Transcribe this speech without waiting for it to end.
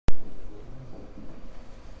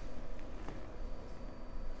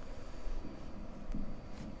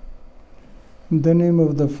In the name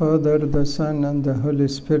of the Father, the Son, and the Holy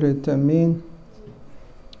Spirit, Amen.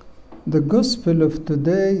 The Gospel of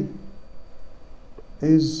today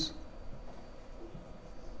is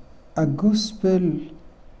a Gospel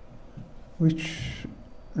which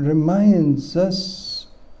reminds us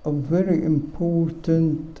of very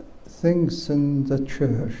important things in the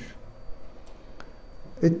Church.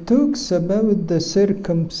 It talks about the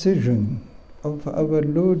circumcision of our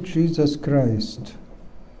Lord Jesus Christ.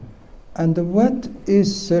 And what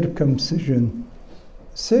is circumcision?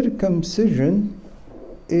 Circumcision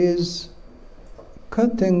is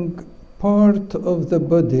cutting part of the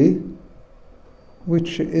body,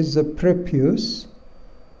 which is a prepuce,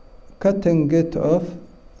 cutting it off,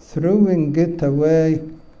 throwing it away.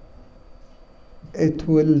 It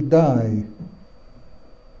will die,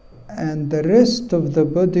 and the rest of the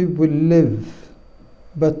body will live.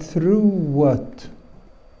 But through what?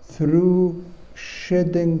 Through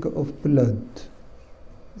shedding of blood.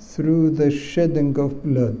 Through the shedding of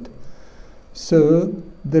blood. So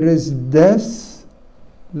there is death,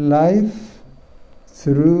 life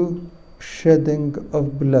through shedding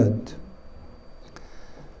of blood.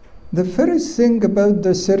 The first thing about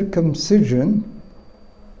the circumcision,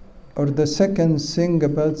 or the second thing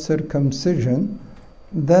about circumcision,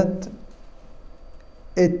 that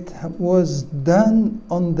it was done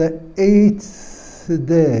on the 8th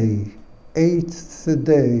day. 8th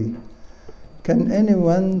day. Can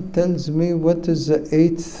anyone tells me what is the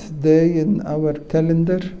 8th day in our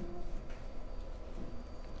calendar?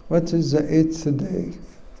 What is the 8th day?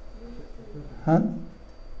 Huh?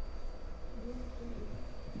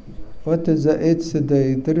 What is the 8th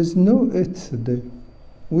day? There is no 8th day.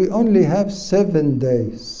 We only have 7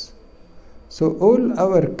 days. So all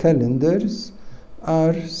our calendars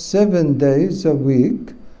are 7 days a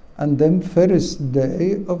week, and then first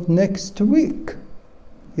day of next week.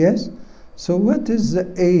 Yes? So what is the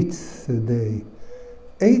 8th day?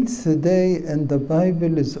 8th day in the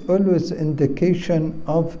Bible is always indication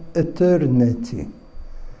of eternity,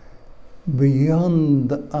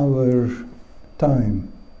 beyond our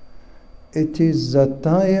time. It is the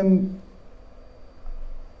time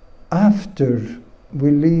after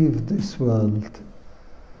we leave this world.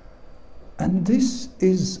 And this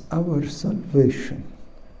is our salvation.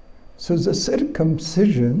 So the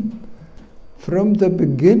circumcision, from the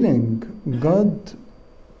beginning, God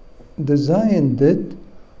designed it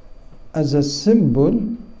as a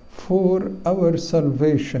symbol for our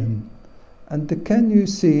salvation. And can you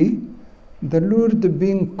see the Lord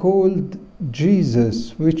being called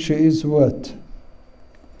Jesus, which is what?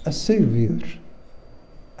 A Savior.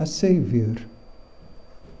 A Savior.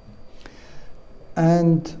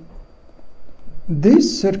 And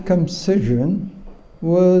this circumcision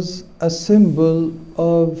was a symbol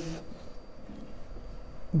of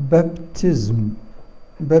baptism.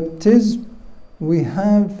 Baptism, we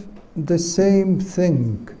have the same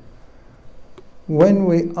thing. When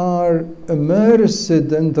we are immersed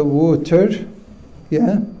in the water, we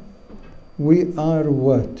are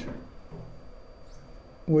what?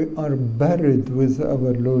 We are buried with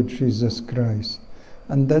our Lord Jesus Christ.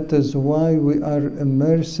 And that is why we are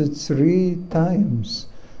immersed 3 times,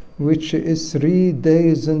 which is 3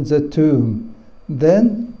 days in the tomb.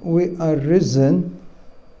 Then we are risen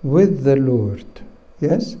with the Lord.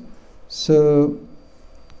 Yes? So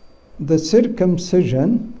the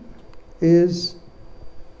circumcision is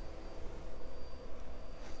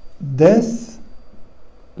death,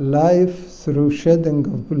 life through shedding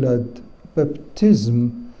of blood.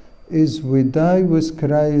 Baptism is we die with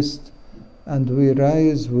Christ and we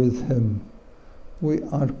rise with Him. We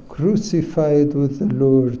are crucified with the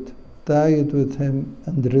Lord, died with Him,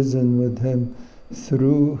 and risen with Him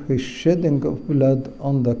through His shedding of blood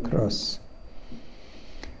on the cross.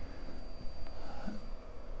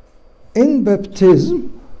 In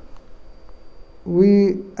baptism,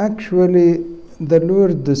 the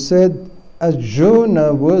Lord said, as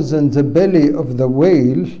Jonah was in the belly of the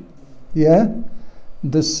whale,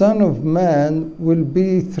 the Son of Man will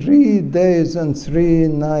be 3 days and 3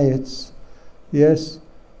 nights,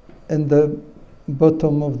 in the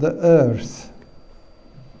bottom of the earth.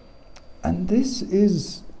 And this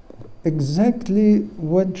is exactly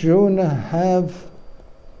what Jonah have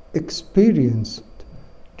experienced.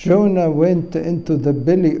 Jonah went into the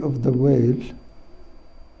belly of the whale,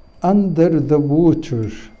 under the water,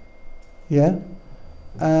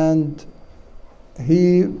 and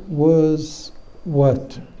he was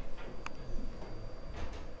what?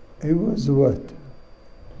 He was what?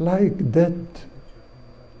 Like dead.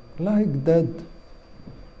 Like dead.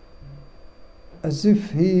 As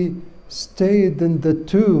if he stayed in the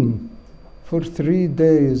tomb for 3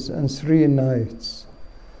 days and 3 nights.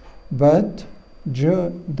 But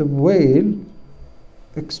the whale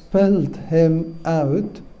expelled him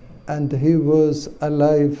out, and he was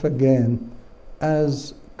alive again,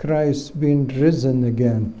 as Christ being risen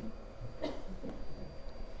again.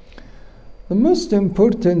 The most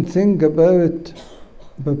important thing about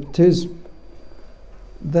baptism,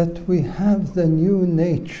 that we have the new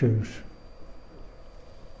nature,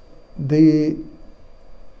 the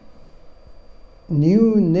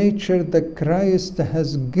new nature that Christ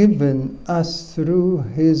has given us through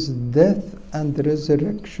his death and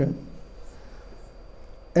resurrection.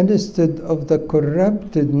 Instead of the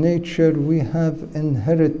corrupted nature we have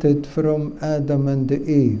inherited from Adam and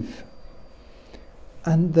Eve.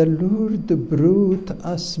 And the Lord brought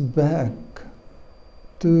us back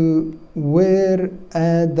to where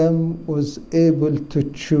Adam was able to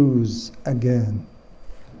choose again.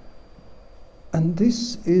 And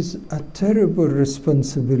this is a terrible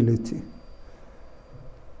responsibility.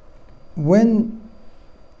 When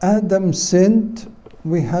Adam sinned,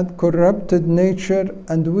 we had corrupted nature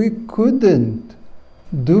and we couldn't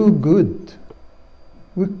do good.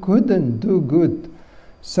 We couldn't do good.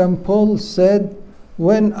 St. Paul said,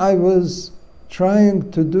 when I was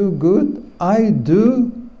trying to do good, I do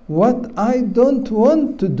what I don't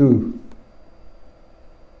want to do.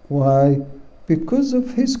 Why? Because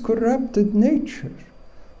of his corrupted nature.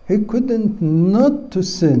 He couldn't not to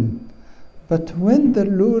sin. But when the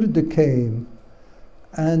Lord came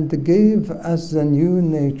and gave us the new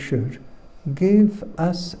nature, gave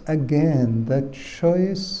us again that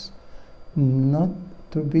choice not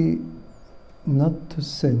to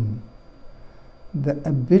sin, the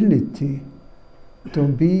ability to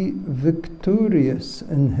be victorious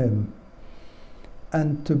in him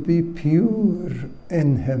and to be pure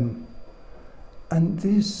in him. And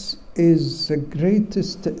this is the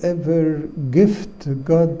greatest ever gift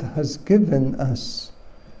God has given us,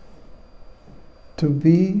 to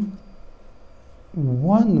be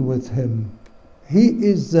one with him. He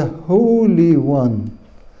is the Holy One,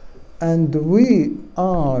 and we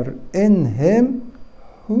are in him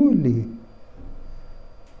holy.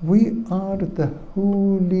 We are the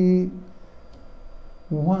holy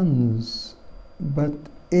ones, but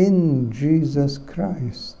in Jesus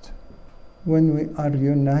Christ, when we are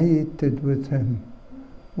united with him,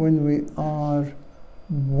 when we are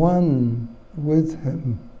one with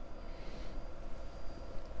him,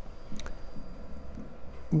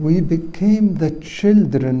 we became the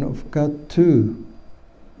children of God too.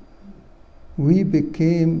 We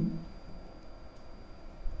became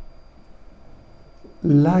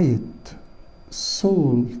light,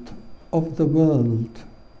 salt of the world,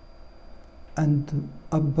 and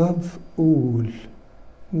above all,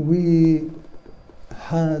 we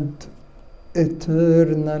had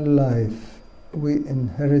eternal life. We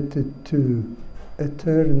inherited too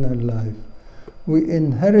eternal life. We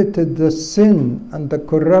inherited the sin and the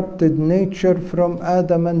corrupted nature from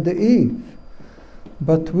Adam and Eve,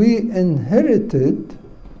 but we inherited,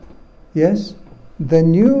 yes, the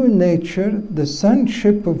new nature, the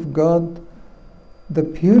sonship of God, the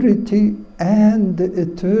purity and the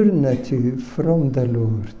eternity from the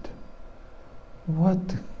Lord.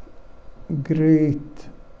 What great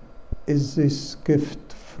is this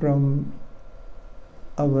gift from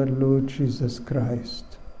our Lord Jesus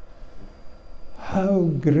Christ. How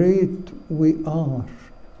great we are.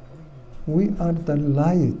 We are the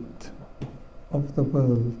light of the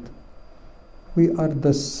world. We are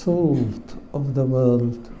the salt of the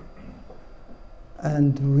world.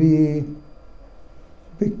 And we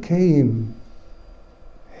became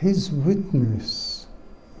his witness,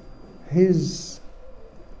 his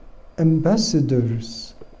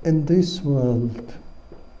ambassadors in this world.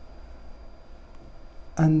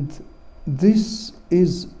 And this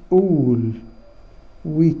is all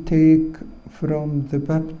we take from the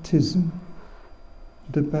baptism.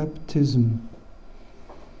 The baptism.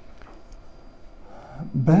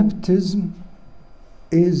 Baptism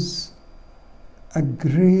is a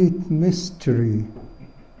great mystery.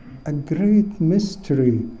 A great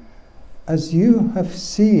mystery. As you have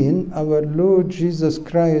seen our Lord Jesus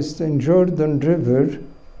Christ in Jordan River,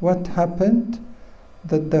 what happened?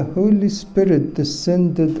 That the Holy Spirit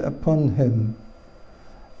descended upon him,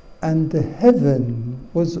 and the heaven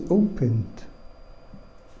was opened.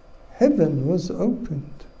 Heaven was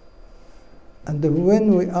opened. And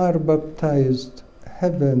when we are baptized,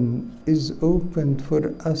 heaven is opened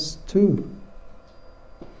for us too.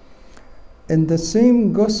 In the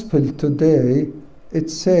same gospel today, it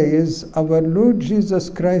says our Lord Jesus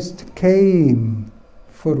Christ came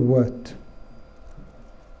for what?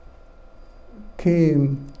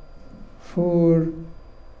 Came for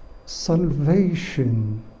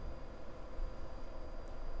salvation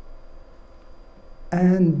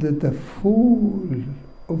and the fall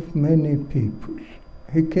of many people.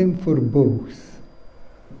 He came for both.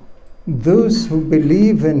 Those who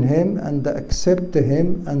believe in him and accept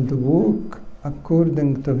him and walk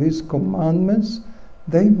according to his commandments,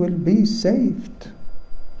 they will be saved.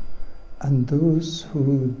 And those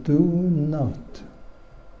who do not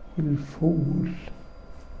will fall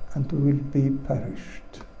and will be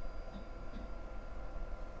perished.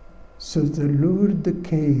 So the Lord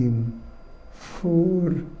came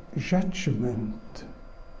for judgment.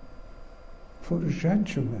 For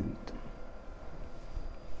judgment.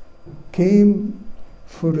 Came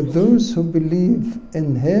for those who believe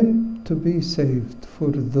in him to be saved,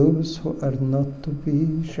 for those who are not to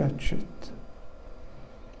be judged.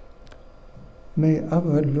 May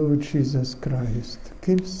our Lord Jesus Christ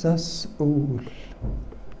gives us all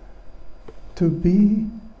to be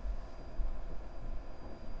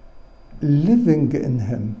living in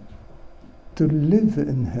him, to live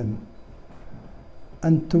in him,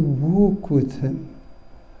 and to walk with him,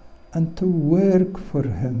 and to work for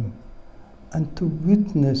him, and to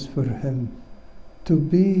witness for him, to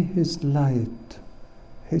be his light,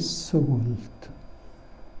 his salt,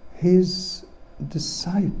 his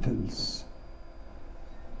disciples,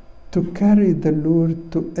 to carry the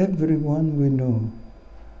Lord to everyone we know,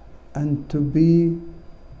 and to be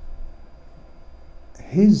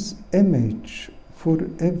his image for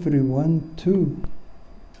everyone too.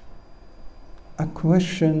 A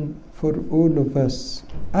question for all of us,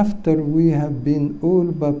 after we have been all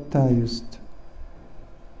baptized,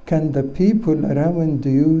 can the people around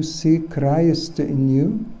you see Christ in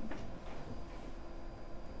you?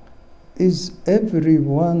 Is every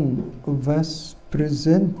one of us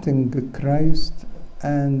presenting Christ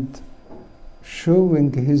and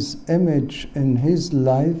showing his image in his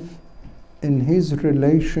life, in his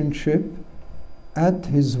relationship, at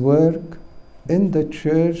his work, in the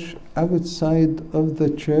church, outside of the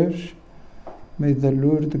church? May the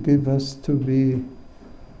Lord give us to be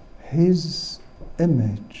his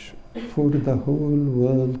image for the whole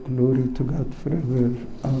world. Glory to God forever.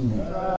 Amen.